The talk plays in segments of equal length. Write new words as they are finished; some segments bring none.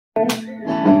You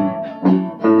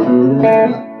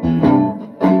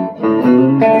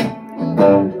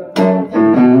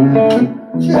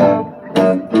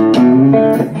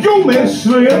may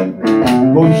slip,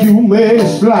 or you may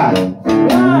slide.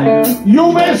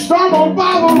 You may stumble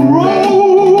by the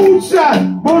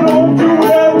roadside, but don't you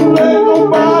ever let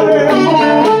nobody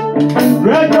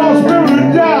drag your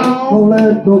spirit down. Don't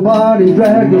let nobody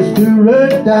drag your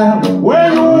spirit down.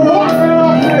 When you're walking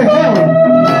up to heaven,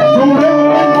 don't ever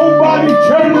let nobody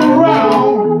turn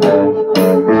around.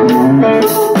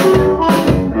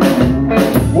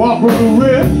 Walk with the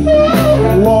rich,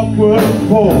 walk with the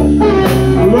poor.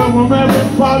 Love them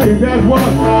everybody, that's what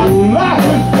life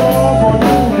is for. But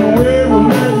don't you ever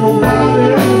let nobody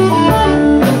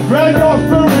drag your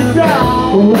spirit down.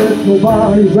 Don't let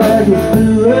nobody drag your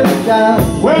spirit down.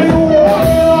 When you're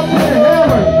walking up to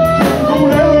heaven,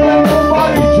 don't ever let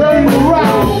nobody turn you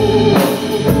around.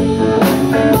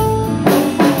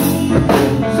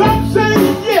 Some say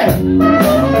yes,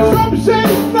 some say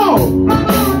no.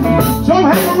 Some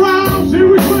hang around, see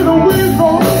which way the wind's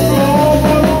gonna blow.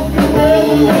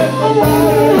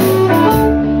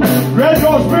 Drag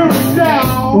your spirit down.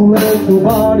 Don't let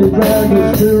nobody drag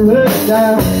your spirit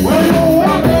down. When you're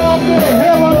walking up to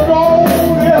heaven,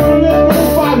 don't ever let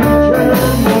nobody turn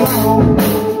you around.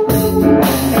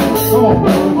 Come on,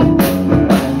 brother.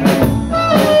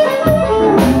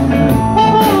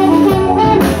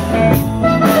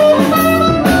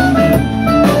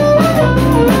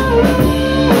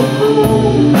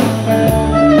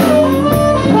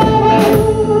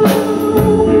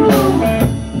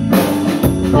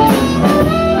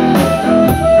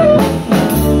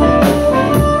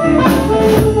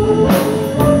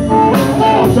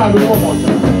 One more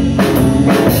time.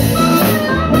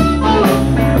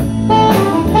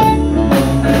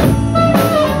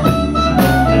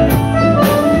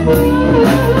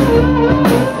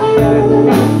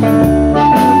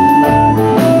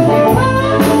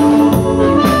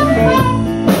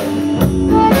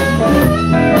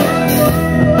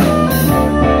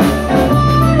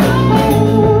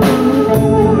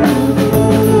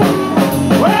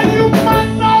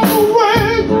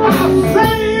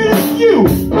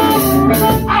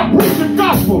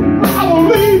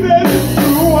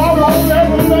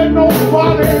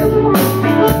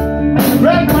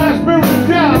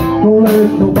 Don't let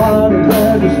nobody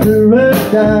drag your spirit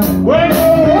down. When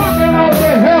you're walking out to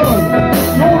heaven,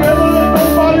 don't ever let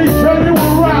nobody turn you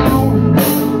around.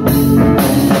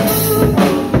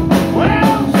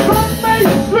 Well, some may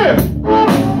slip,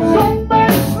 some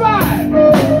may slide,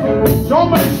 some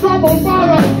may stumble by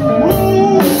the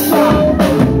roadside.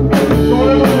 Don't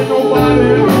ever let nobody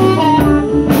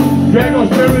drag your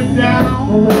spirit down.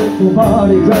 Don't let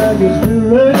nobody drag your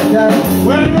spirit down.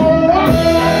 When you're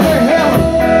walking out to heaven,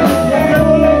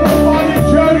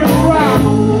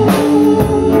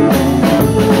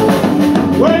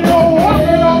 when you're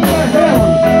walking up to heaven,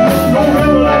 don't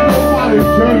ever let nobody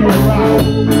turn you around.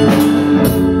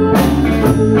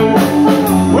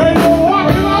 When you're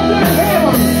walking up to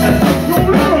heaven,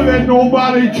 don't ever let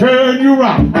nobody turn you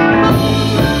around.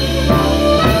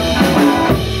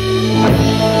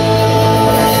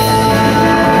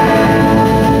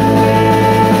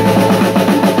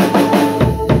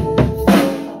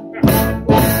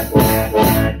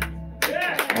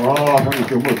 Dank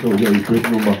je so much, Jay. Great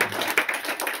nummer.